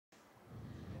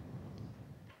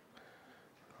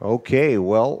Okay,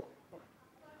 well,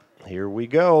 here we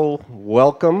go.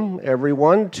 Welcome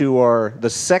everyone to the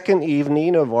second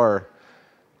evening of our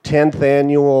 10th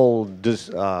annual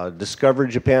Discover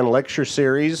Japan lecture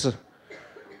series.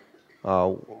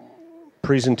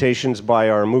 Presentations by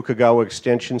our Mukogawa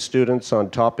extension students on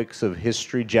topics of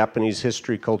history, Japanese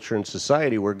history, culture, and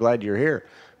society. We're glad you're here.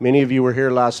 Many of you were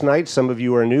here last night. Some of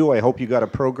you are new. I hope you got a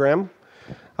program.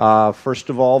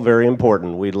 First of all, very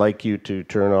important, we'd like you to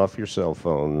turn off your cell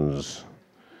phones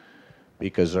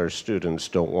because our students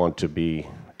don't want to be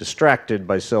distracted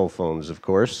by cell phones, of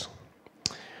course.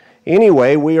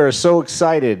 Anyway, we are so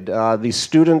excited. The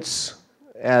students,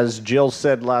 as Jill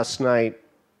said last night,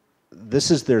 this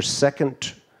is their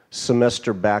second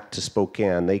semester back to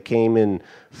Spokane. They came in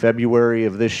February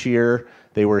of this year.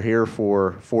 They were here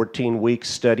for 14 weeks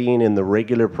studying in the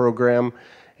regular program,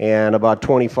 and about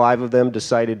 25 of them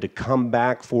decided to come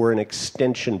back for an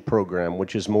extension program,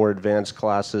 which is more advanced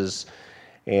classes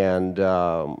and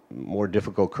more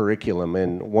difficult curriculum.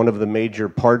 And one of the major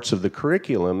parts of the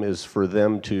curriculum is for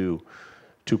them to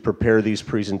prepare these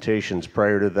presentations.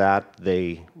 Prior to that,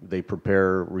 they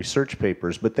prepare research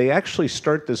papers, but they actually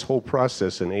start this whole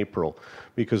process in April,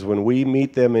 because when we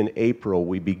meet them in April,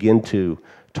 we begin to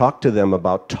talk to them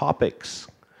about topics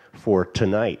for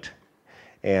tonight.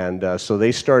 And so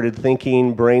they started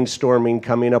thinking, brainstorming,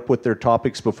 coming up with their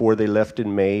topics before they left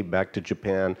in May back to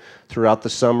Japan. Throughout the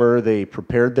summer, they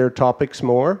prepared their topics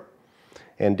more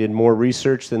and did more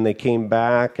research. Then they came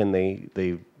back and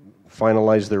they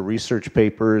finalized their research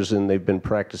papers, and they've been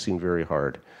practicing very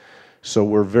hard. So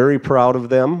we're very proud of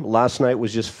them. Last night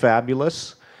was just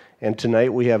fabulous. And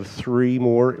tonight we have 3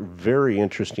 more very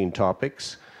interesting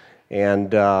topics.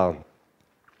 And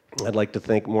I'd like to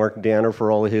thank Mark Danner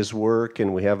for all of his work,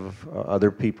 and we have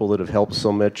other people that have helped so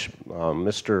much.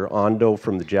 Mr. Ando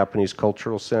from the Japanese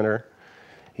Cultural Center,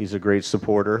 he's a great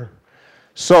supporter.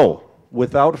 So,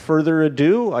 without further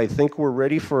ado, I think we're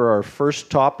ready for our first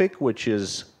topic, which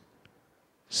is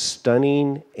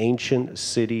stunning ancient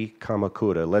city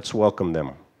Kamakura. Let's welcome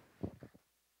them.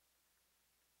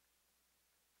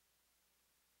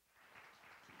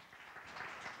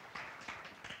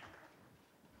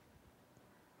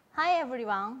 Hi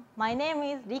everyone, my name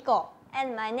is Riko.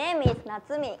 And my name is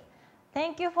Natsumi.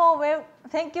 Thank you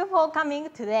for coming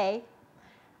today.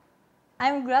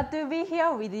 I'm glad to be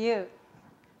here with you.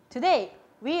 Today,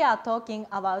 we are talking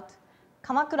about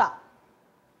Kamakura.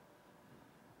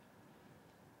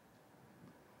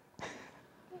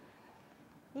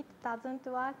 It doesn't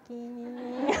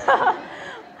working.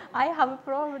 I have a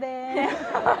problem.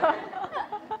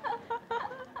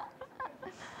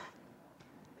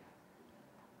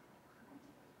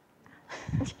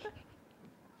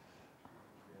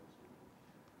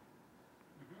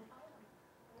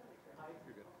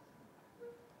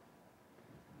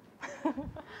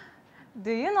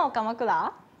 Do you know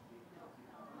Kamakura?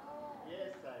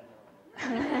 Yes, I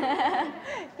know.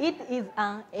 It is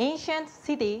an ancient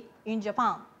city in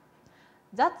Japan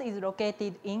that is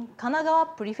located in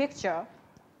Kanagawa Prefecture,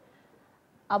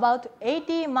 about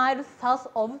 80 miles south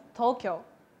of Tokyo.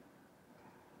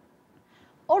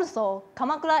 Also,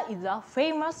 Kamakura is a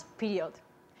famous period.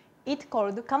 It's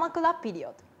called Kamakura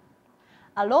period.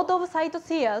 A lot of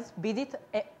sightseers visit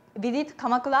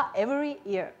Kamakura every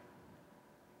year.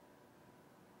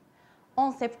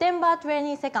 On September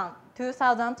 22nd,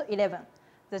 2011,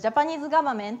 the Japanese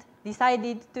government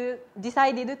decided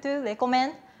to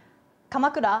recommend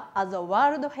Kamakura as a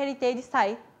World Heritage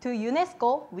Site to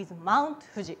UNESCO with Mount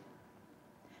Fuji.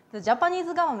 The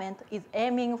Japanese government is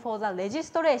aiming for the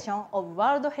registration of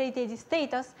World Heritage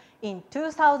status in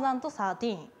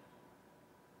 2013.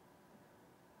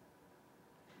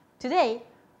 Today,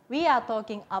 we are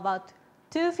talking about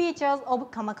 2 features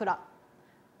of Kamakura.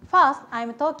 First,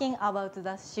 I'm talking about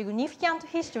the significant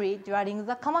history during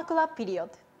the Kamakura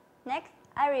period. Next,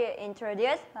 I will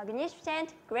introduce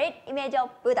magnificent great image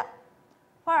of Buddha.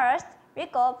 First,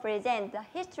 Riko presents the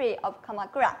history of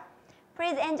Kamakura.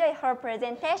 Please enjoy her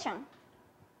presentation.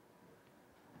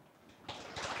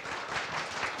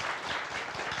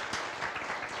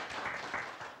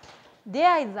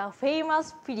 There is a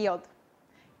famous period.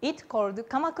 It's called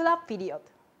Kamakura period.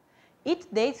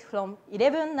 It dates from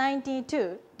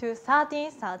 1192 to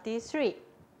 1333.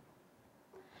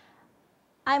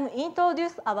 I'm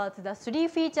introduced about the 3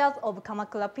 features of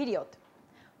Kamakura period.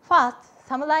 First,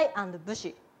 samurai and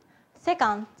bushi.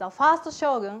 Second, the first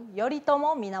shogun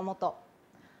Yoritomo Minamoto.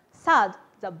 Third,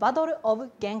 the Battle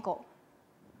of Genko.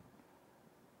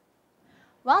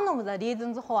 One of the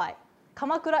reasons why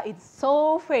Kamakura is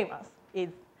so famous is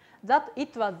that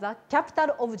it was the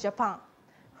capital of Japan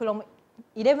from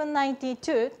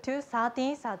 1192 to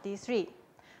 1333.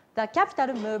 The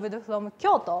capital moved from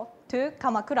Kyoto to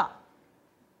Kamakura.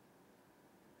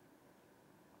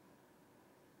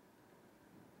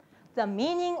 The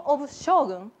meaning of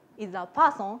shogun is a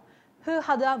person who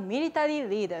had a military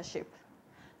leadership.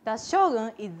 The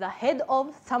shogun is the head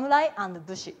of samurai and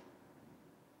bushi.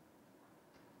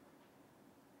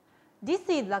 This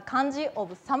is the kanji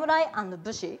of samurai and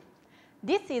bushi.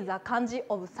 This is the kanji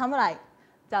of samurai.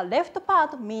 The left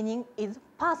part meaning is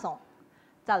person.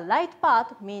 The right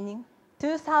part meaning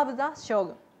to serve the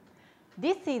shogun.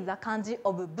 This is the kanji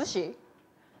of bushi.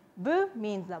 Bu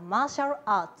means the martial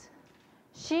art.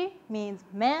 Shi means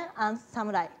men and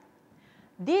samurai.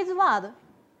 These words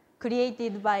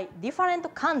created by different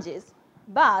kanjis,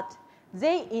 but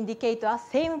they indicate a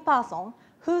same person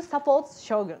who supports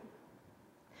shogun.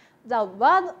 The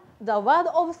word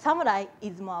of samurai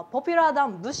is more popular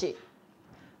than bushi.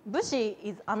 Bushi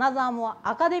is another more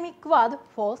academic word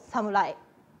for samurai.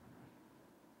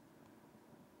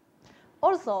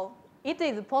 Also, it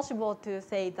is possible to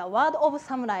say the word of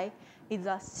samurai is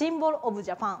a symbol of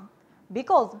Japan,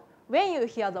 because when you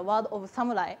hear the word of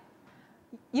samurai,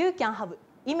 you can have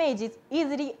images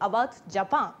easily about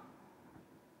Japan.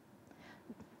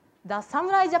 The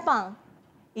Samurai Japan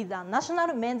is a national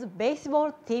men's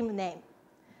baseball team name.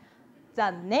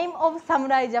 The name of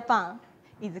Samurai Japan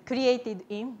is created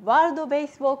in World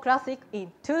Baseball Classic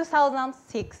in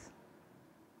 2006.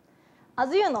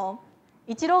 As you know,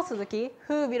 Ichiro Suzuki,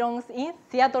 who belongs in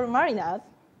Seattle Mariners,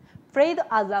 played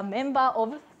as a member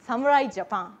of Samurai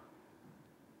Japan.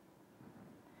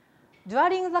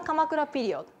 During the Kamakura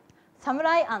period,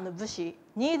 samurai and bushi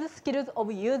need skills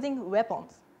of using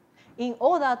weapons in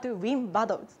order to win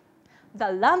battles.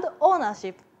 The land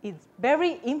ownership is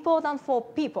very important for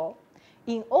people.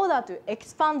 In order to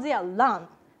expand their land,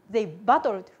 they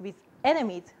battled with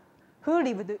enemies who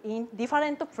lived in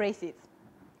different places.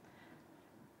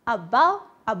 A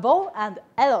bow and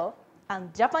arrow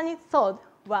and Japanese sword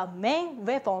were main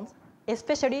weapons,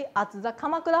 especially at the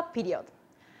Kamakura period.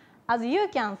 As you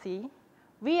can see,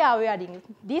 we are wearing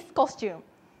this costume.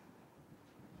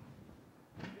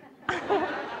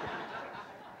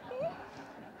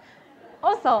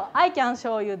 Also, I can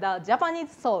show you the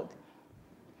Japanese sword.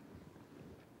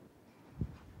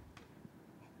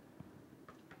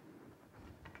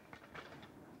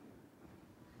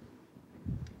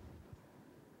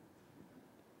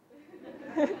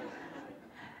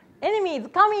 Enemy is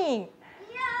coming!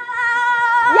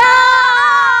 Yeah! Yeah!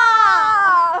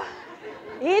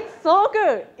 It's so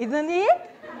cool, isn't it?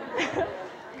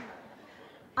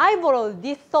 I borrowed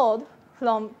this sword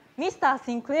from Mr.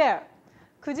 Sinclair.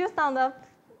 Could you stand up,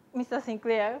 Mr.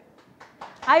 Sinclair?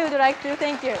 I would like to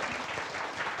thank you.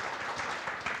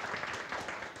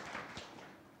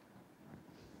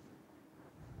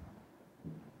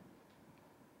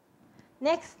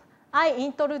 Next, I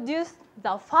introduce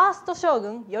the first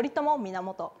shogun, Yoritomo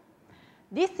Minamoto.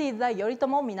 This is the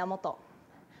Yoritomo Minamoto.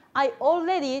 I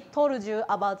already told you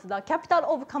about the capital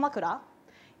of Kamakura.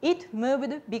 It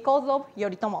moved because of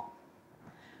Yoritomo.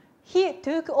 He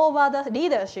took over the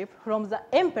leadership from the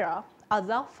emperor as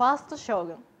the first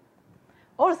shogun.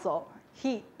 Also,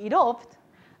 he eloped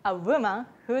a woman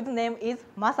whose name is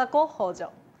Masako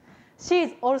Hojo. She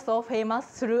is also famous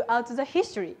throughout the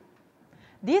history.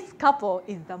 This couple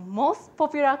is the most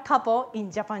popular couple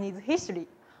in Japanese history.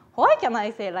 Why can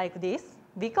I say like this?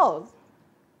 Because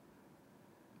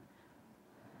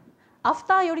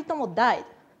after Yoritomo died,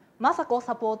 Masako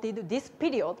supported this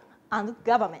period and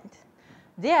government.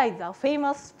 There is a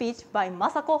famous speech by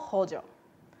Masako Hojo.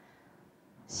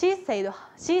 She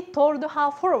told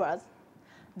her followers,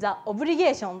 the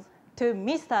obligations to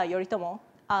Mr. Yoritomo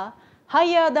are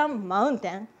higher than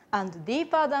mountains and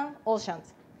deeper than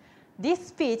oceans. This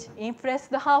speech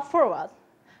impressed her followers,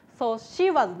 so she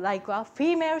was like a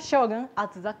female shogun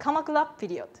at the Kamakura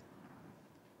period.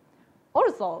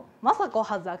 Also, Masako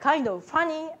has a kind of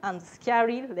funny and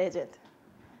scary legend.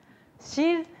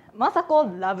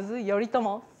 Masako loves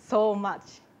Yoritomo so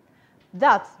much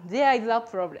that there is a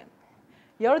problem.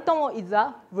 Yoritomo is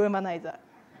a womanizer.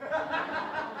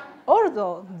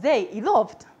 Although they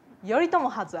eloped,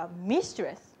 Yoritomo has a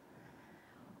mistress.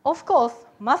 Of course,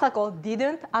 Masako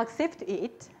didn't accept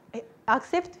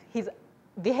his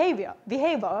behavior.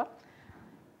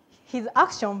 His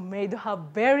action made her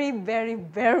very, very,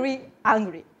 very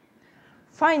angry.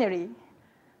 Finally,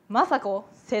 Masako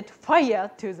set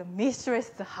fire to the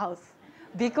mistress' house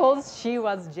because she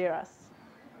was jealous.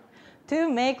 To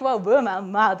make a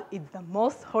woman mad is the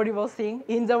most horrible thing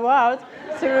in the world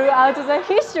throughout the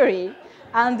history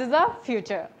and the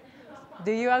future.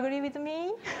 Do you agree with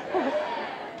me?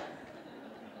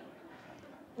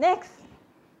 Next,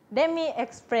 let me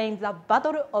explain the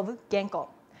Battle of Genko.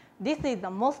 This is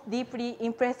the most deeply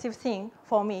impressive thing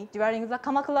for me during the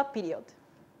Kamakura period.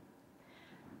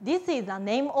 This is the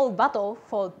name of battle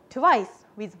fought twice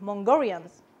with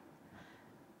Mongolians.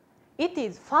 It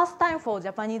is first time for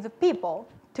Japanese people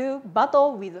to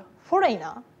battle with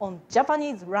foreigner on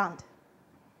Japanese land.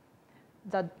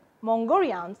 The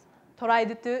Mongolians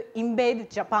tried to invade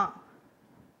Japan.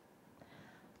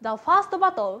 The first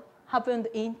battle happened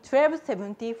in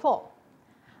 1274.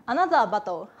 Another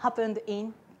battle happened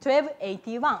in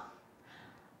 1281.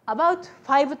 About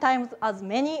 5 times as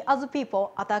many as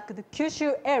people attacked the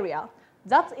Kyushu area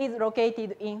that is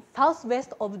located in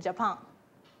southwest of Japan.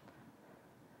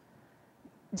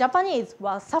 Japanese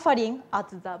were suffering at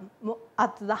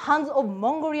the hands of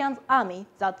Mongolian army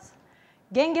that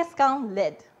Genghis Khan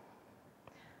led.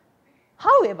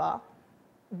 However,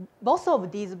 both of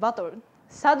these battles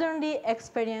suddenly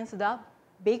experienced a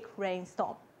big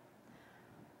rainstorm.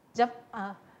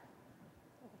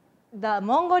 The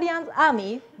Mongolian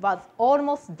army was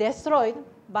almost destroyed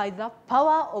by the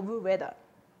power of weather.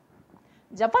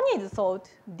 Japanese thought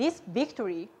this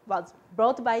victory was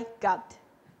brought by God.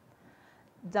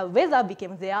 The weather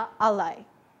became their ally.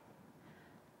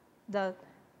 The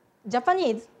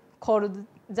Japanese was called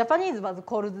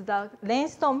the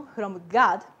rainstorm from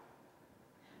God,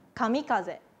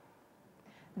 kamikaze.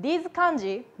 These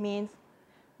kanji means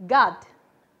God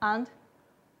and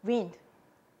wind.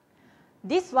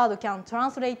 This word can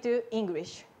translate to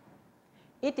English.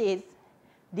 It is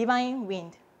divine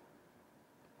wind.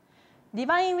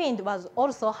 Divine wind was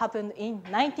also happened in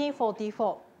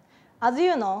 1944. As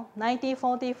you know,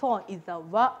 1944 is the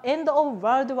end of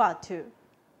World War II.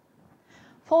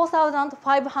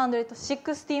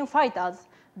 4,516 fighters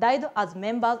died as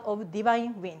members of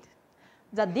Divine Wind.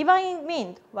 The Divine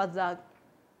Wind was a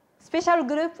special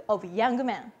group of young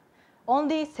men,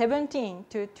 only 17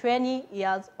 to 20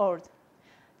 years old.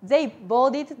 They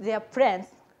boarded their planes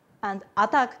and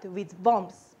attacked with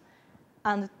bombs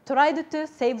and tried to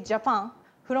save Japan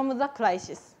from the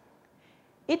crisis.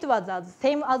 It was the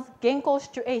same as Genko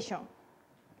situation.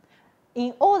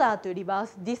 In order to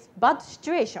reverse this bad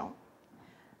situation,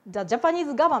 the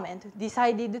Japanese government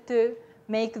decided to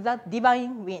make the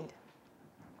divine wind.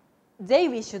 They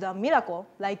wished a miracle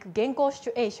like Genko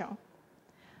situation.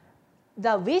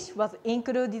 The wish was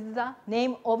included the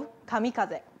name of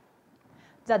kamikaze.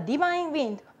 The divine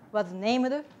wind was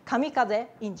named kamikaze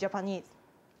in Japanese.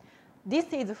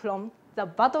 This is from the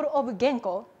Battle of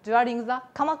Genko during the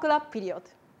Kamakura period.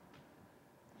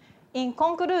 In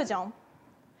conclusion,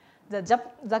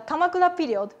 the Kamakura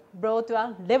period brought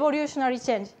a revolutionary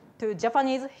change to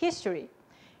Japanese history.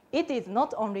 It is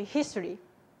not only history,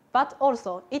 but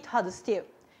also it has still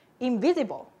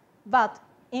invisible but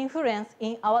influence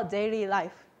in our daily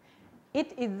life.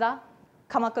 It is the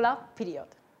Kamakura period.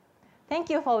 Thank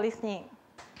you for listening.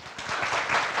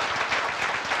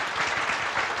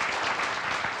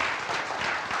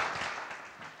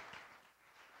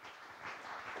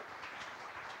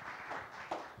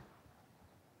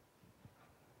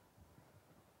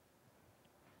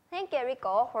 Thank you,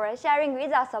 Riko, for sharing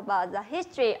with us about the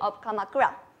history of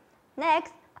Kamakura.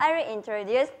 Next, I will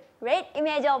introduce Great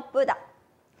Image of Buddha.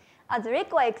 As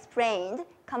Riko explained,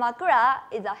 Kamakura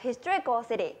is a historical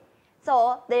city,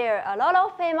 so there are a lot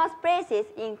of famous places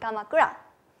in Kamakura.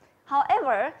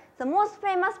 However, the most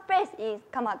famous place in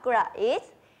Kamakura is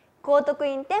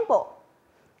Kotokuin Temple.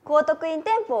 Kotokuin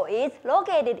Temple is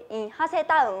located in Hase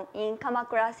Town in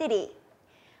Kamakura City.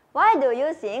 Why do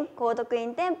you think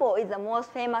Kotokuin Temple is the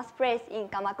most famous place in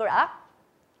Kamakura?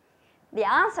 The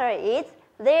answer is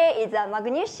there is a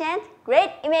magnificent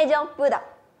great image of Buddha.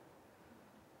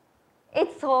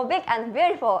 It's so big and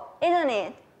beautiful, isn't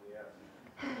it? Yeah.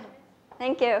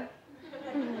 Thank you.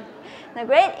 The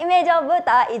great image of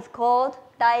Buddha is called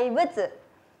Daibutsu.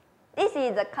 This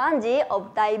is the kanji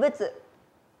of Daibutsu.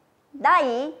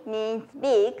 Dai means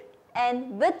big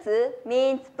and Butsu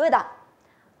means Buddha.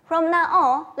 From now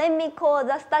on, let me call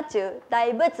the statue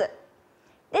Daibutsu.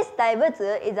 This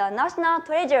Daibutsu is a national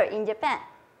treasure in Japan.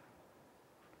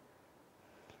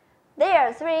 There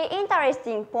are 3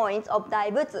 interesting points of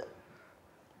Daibutsu.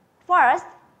 First,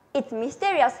 its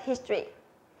mysterious history.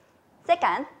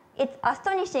 Second, its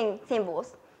astonishing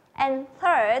symbols. And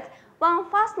third, one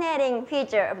fascinating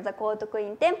feature of the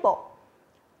Kotokuin Temple.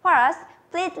 First,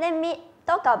 please let me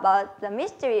talk about the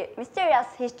mysterious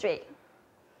history.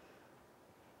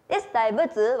 This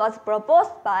Daibutsu was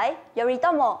proposed by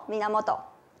Yoritomo Minamoto,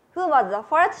 who was the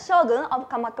first shogun of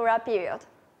Kamakura period.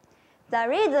 The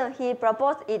reason he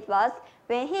proposed it was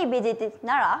when he visited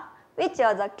Nara which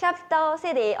was the capital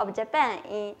city of Japan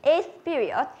in 8th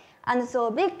period, and saw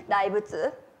big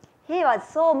Daibutsu, he was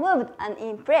so moved and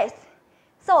impressed.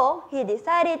 So he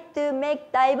decided to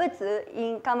make Daibutsu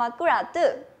in Kamakura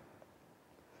too.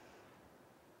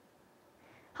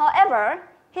 However,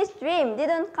 his dream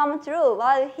didn't come true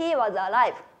while he was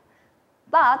alive.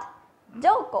 But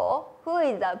Joko, who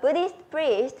is a Buddhist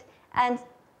priest, and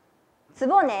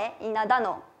Tsubone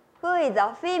Inadano, who is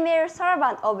a female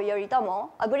servant of Yoritomo,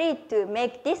 agreed to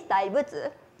make this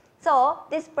Daibutsu. So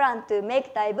this plan to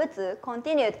make Daibutsu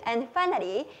continued, and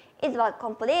finally it was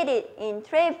completed in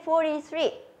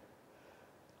 1243.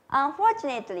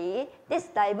 Unfortunately, this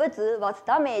Daibutsu was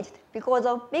damaged because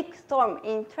of big storm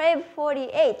in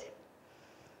 1248.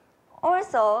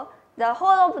 Also, the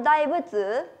hall of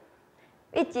Daibutsu,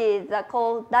 which is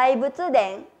called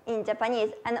Daibutsu-den in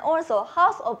Japanese, and also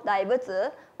House of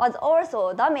Daibutsu, was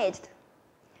also damaged.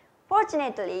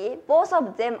 Fortunately, both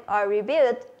of them are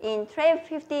rebuilt in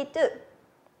 1252.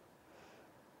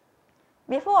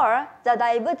 Before, the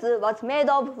Daibutsu was made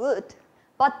of wood,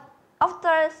 but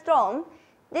after storm,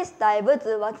 this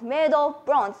Daibutsu was made of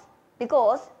bronze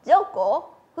because Joko,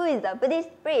 who is a Buddhist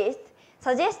priest,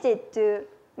 suggested to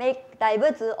make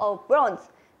Daibutsu of bronze,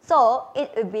 so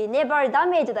it would be never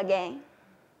damaged again.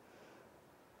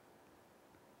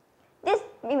 This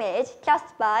image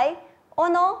cast by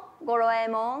Ono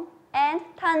Goroemon and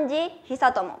Tanji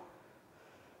Hisatomo.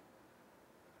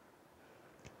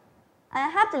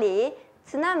 Unhappily,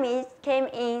 tsunamis came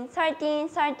in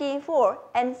 1334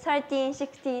 and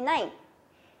 1369.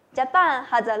 Japan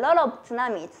has a lot of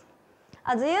tsunamis.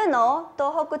 As you know,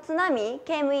 Tohoku tsunami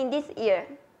came in this year.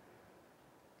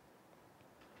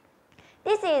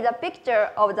 This is a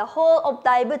picture of the whole of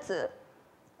Daibutsu.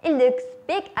 It looks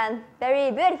big and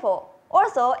very beautiful.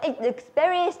 Also, it looks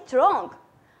very strong.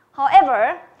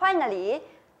 However, finally,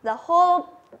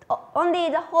 only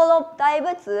the whole of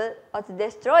Daibutsu was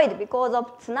destroyed because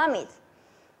of tsunamis.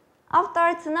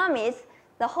 After tsunamis,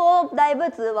 the whole of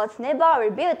Daibutsu was never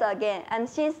rebuilt again, and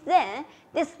since then,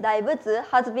 this Daibutsu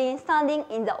has been standing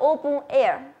in the open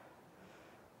air.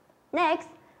 Next,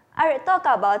 I will talk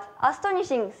about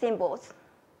astonishing symbols.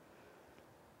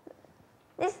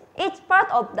 Each part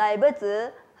of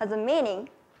Daibutsu has a meaning,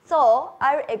 so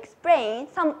I will explain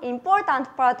some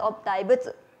important part of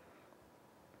Daibutsu.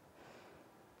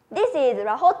 This is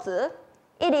Rahotsu.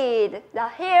 It is the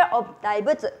hair of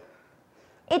Daibutsu.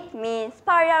 It means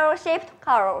spiral-shaped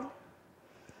coral.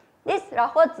 This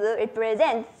Rahotsu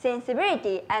represents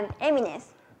sensibility and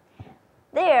eminence.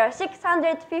 There are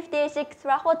 656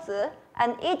 Rahotsu,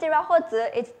 and each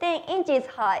Rahotsu is 10 inches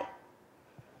high.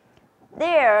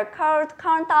 They are curved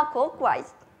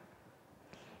counterclockwise.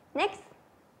 Next,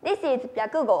 this is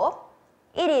Byakugo.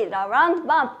 It is a round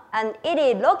bump, and it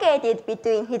is located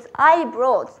between his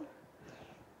eyebrows.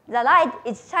 The light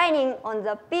is shining on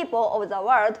the people of the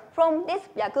world from this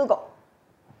Byakugo.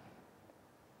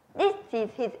 This is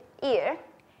his ear.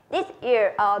 These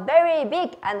ears are very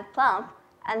big and plump,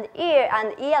 and ear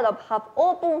and earlobe have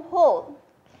open hole.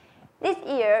 This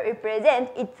ear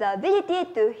represents its ability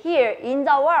to hear in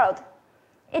the world.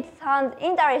 It sounds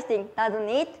interesting, doesn't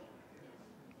it?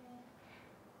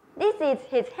 This is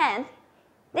his hand.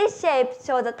 This shape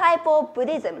shows the type of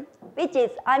Buddhism, which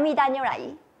is Amida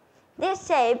Nyorai. This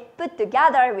shape put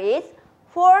together with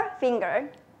forefinger,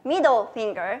 middle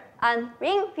finger, and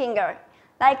ring finger,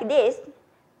 like this.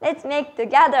 Let's make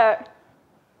together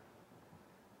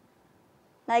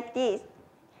like this.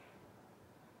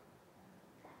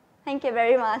 Thank you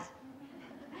very much.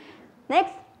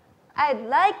 Next, I'd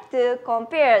like to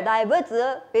compare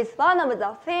Daibutsu with one of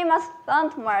the famous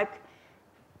landmarks,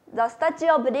 the Statue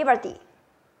of Liberty.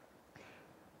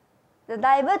 The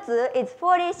Daibutsu is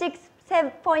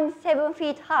 46.7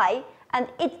 feet high, and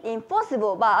it's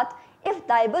impossible, but if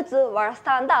Daibutsu were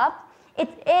stand up,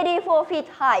 it's 84 feet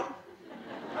high.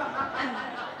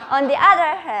 On the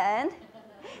other hand,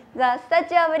 the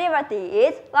Statue of Liberty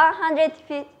is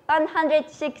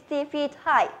 160 feet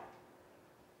high.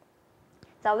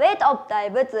 The weight of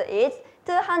Daibutsu is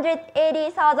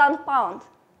 280,000 pounds,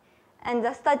 and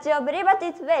the Statue of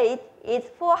Liberty's weight is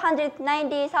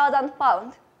 490,000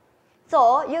 pounds.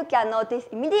 So you can notice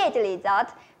immediately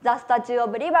that the Statue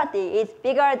of Liberty is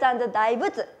bigger than the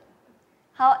Daibutsu.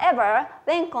 However,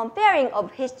 when comparing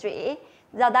of history,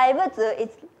 the Daibutsu is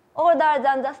older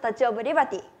than the Statue of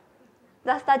Liberty.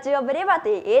 The Statue of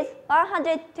Liberty is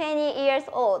 120 years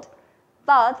old,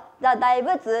 but the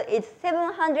Daibutsu is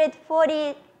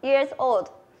 740 years old.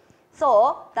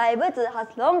 So Daibutsu has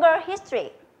longer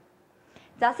history.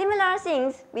 The similar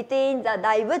things between the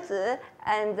Daibutsu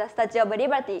and the Statue of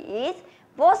Liberty is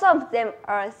Both of them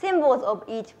are symbols of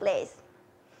each place.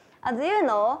 As you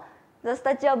know, the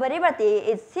Statue of Liberty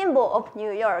is symbol of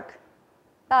New York,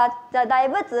 but the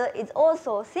Daibutsu is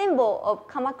also symbol of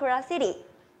Kamakura city.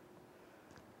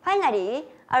 Finally,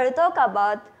 I will talk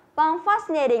about one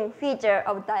fascinating feature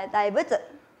of the Daibutsu.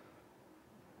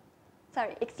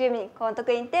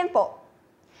 Kotokuin Temple.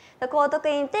 The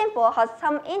Kotokuin Temple has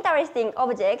some interesting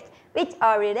objects which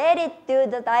are related to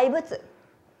the Daibutsu.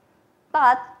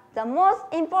 But the most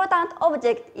important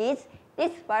object is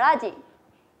this waraji,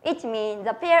 which means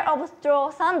the pair of straw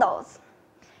sandals.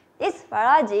 This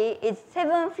waraji is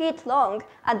 7 feet long,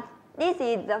 and this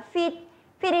is the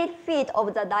fitted feet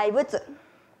of the Daibutsu.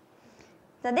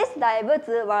 This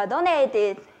Daibutsu were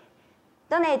donated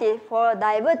for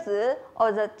Daibutsu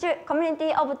of the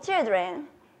community of children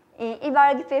in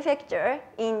Ibaraki Prefecture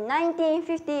in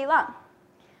 1951.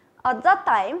 At that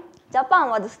time, Japan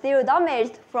was still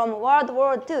damaged from World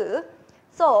War II,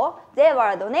 so they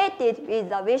were donated with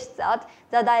the wish that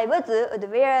the Daibutsu would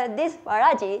wear this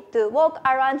waraji to walk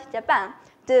around Japan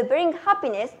to bring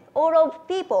happiness all of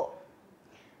people.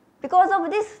 Because of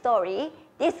this story,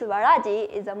 this waraji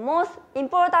is the most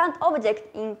important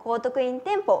object in Kotokuin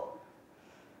Temple.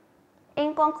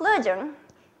 In conclusion,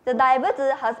 the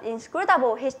Daibutsu has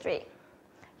inscrutable history.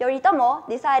 Yoritomo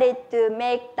decided to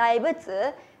make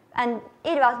Daibutsu, and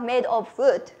it was made of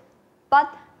wood. But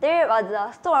there was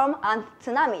a storm and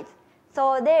tsunamis,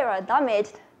 so they were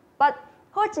damaged. But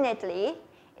fortunately,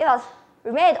 it was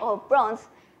made of bronze,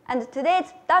 and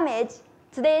today's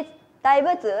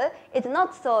Daibutsu is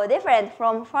not so different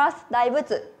from first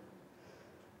Daibutsu.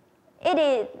 It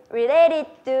is related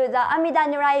to the Amida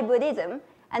Nyorai Buddhism,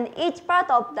 and each part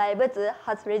of Daibutsu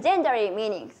has legendary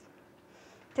meanings.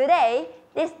 Today,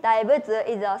 this Daibutsu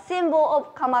is a symbol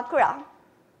of Kamakura.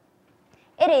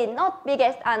 It is not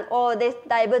biggest and oldest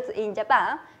Daibutsu in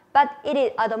Japan, but it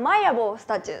is admirable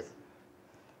statues.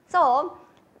 So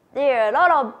there are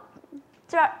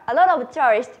a lot of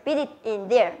tourists visit in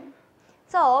there.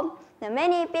 So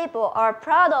many people are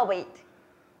proud of it.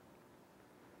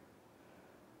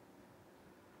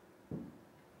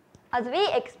 As we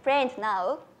explained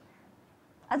now,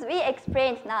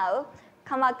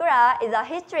 Kamakura is a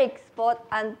historic spot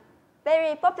and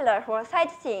very popular for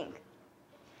sightseeing.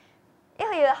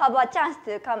 If you have a chance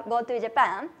to go to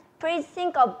Japan, please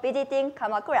think of visiting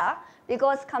Kamakura,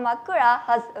 because Kamakura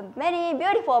has many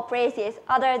beautiful places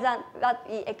other than what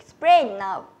we explained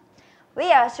now.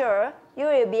 We are sure you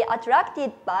will be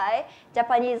attracted by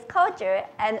Japanese culture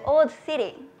and old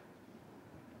city.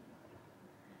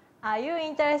 Are you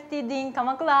interested in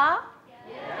Kamakura?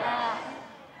 Yeah.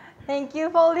 Thank you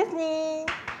for listening.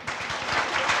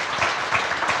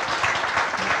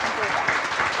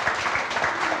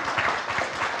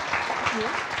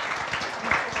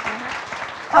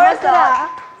 Kamakura,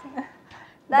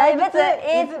 Daibutsu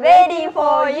is waiting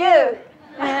for you.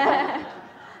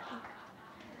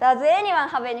 Does anyone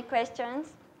have any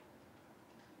questions?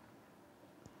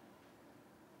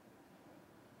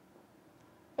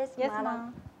 Yes,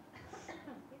 ma'am.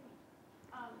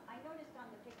 I noticed on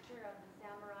the picture of the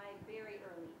samurai very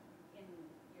early in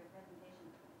your presentation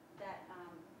that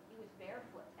he was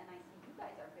barefoot, and I see you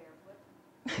guys are barefoot.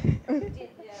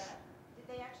 Did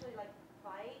they actually like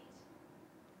fight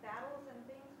battles and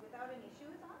things without any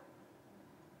shoes on?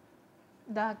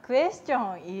 The question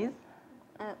is,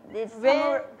 This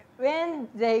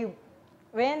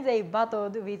when they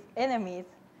battled with enemies,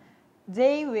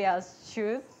 they wear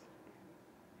shoes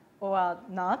or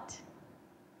not?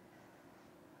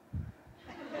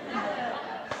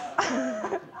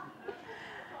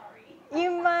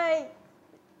 In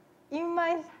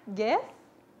my guess,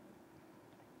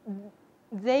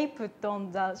 they put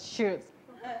on the shoes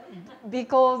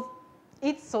because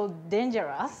it's so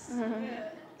dangerous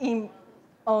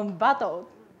on battle.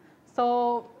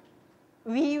 So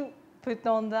we put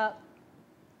on the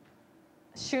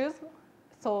shoes,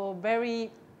 so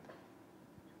very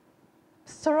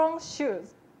strong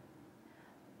shoes.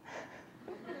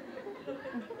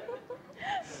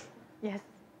 Yes.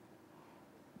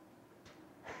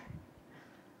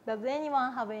 Does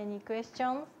anyone have any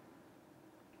questions?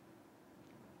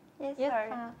 Yes, Yes,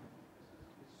 sir.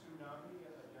 Is tsunami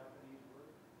a Japanese word?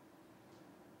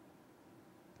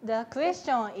 The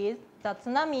question is, the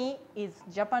tsunami is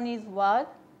Japanese word.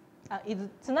 Is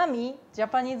tsunami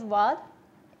Japanese word?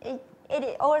 It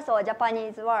is also a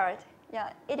Japanese word.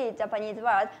 Yeah, it is Japanese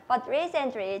word. But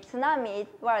recently, tsunami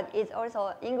word is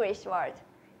also English word.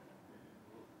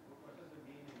 What does it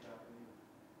mean in Japanese?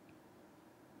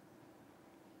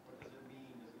 What does it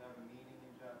mean? Does it have a meaning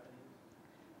in Japanese?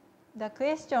 The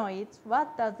question is,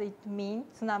 what does it mean,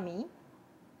 tsunami?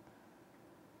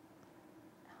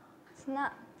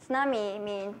 Tsunami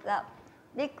means the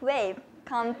big wave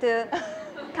come to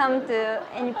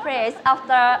any place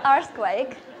after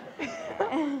earthquake.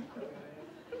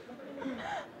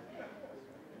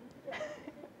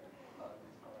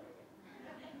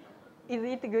 Is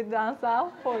it a good answer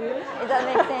for you? Does that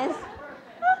make sense?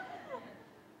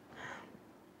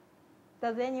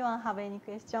 Does anyone have any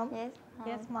question? Yes.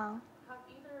 Yes, ma'am. Have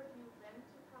either of you been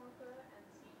to Kamakura and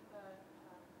seen the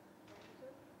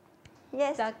literature?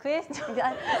 Yes. The question.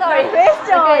 Sorry.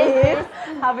 Question Okay, is,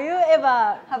 have you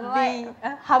ever Have been? I-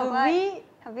 Have have I- we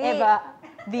have we- ever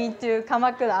been to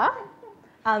Kamakura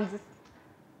and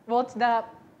watched the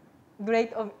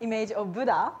great image of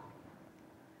Buddha?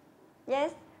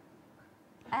 Yes.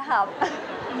 I have.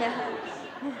 Yeah.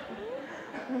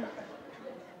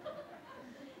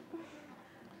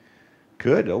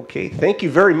 Good. Okay. Thank you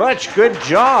very much. Good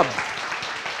job,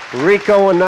 Riko and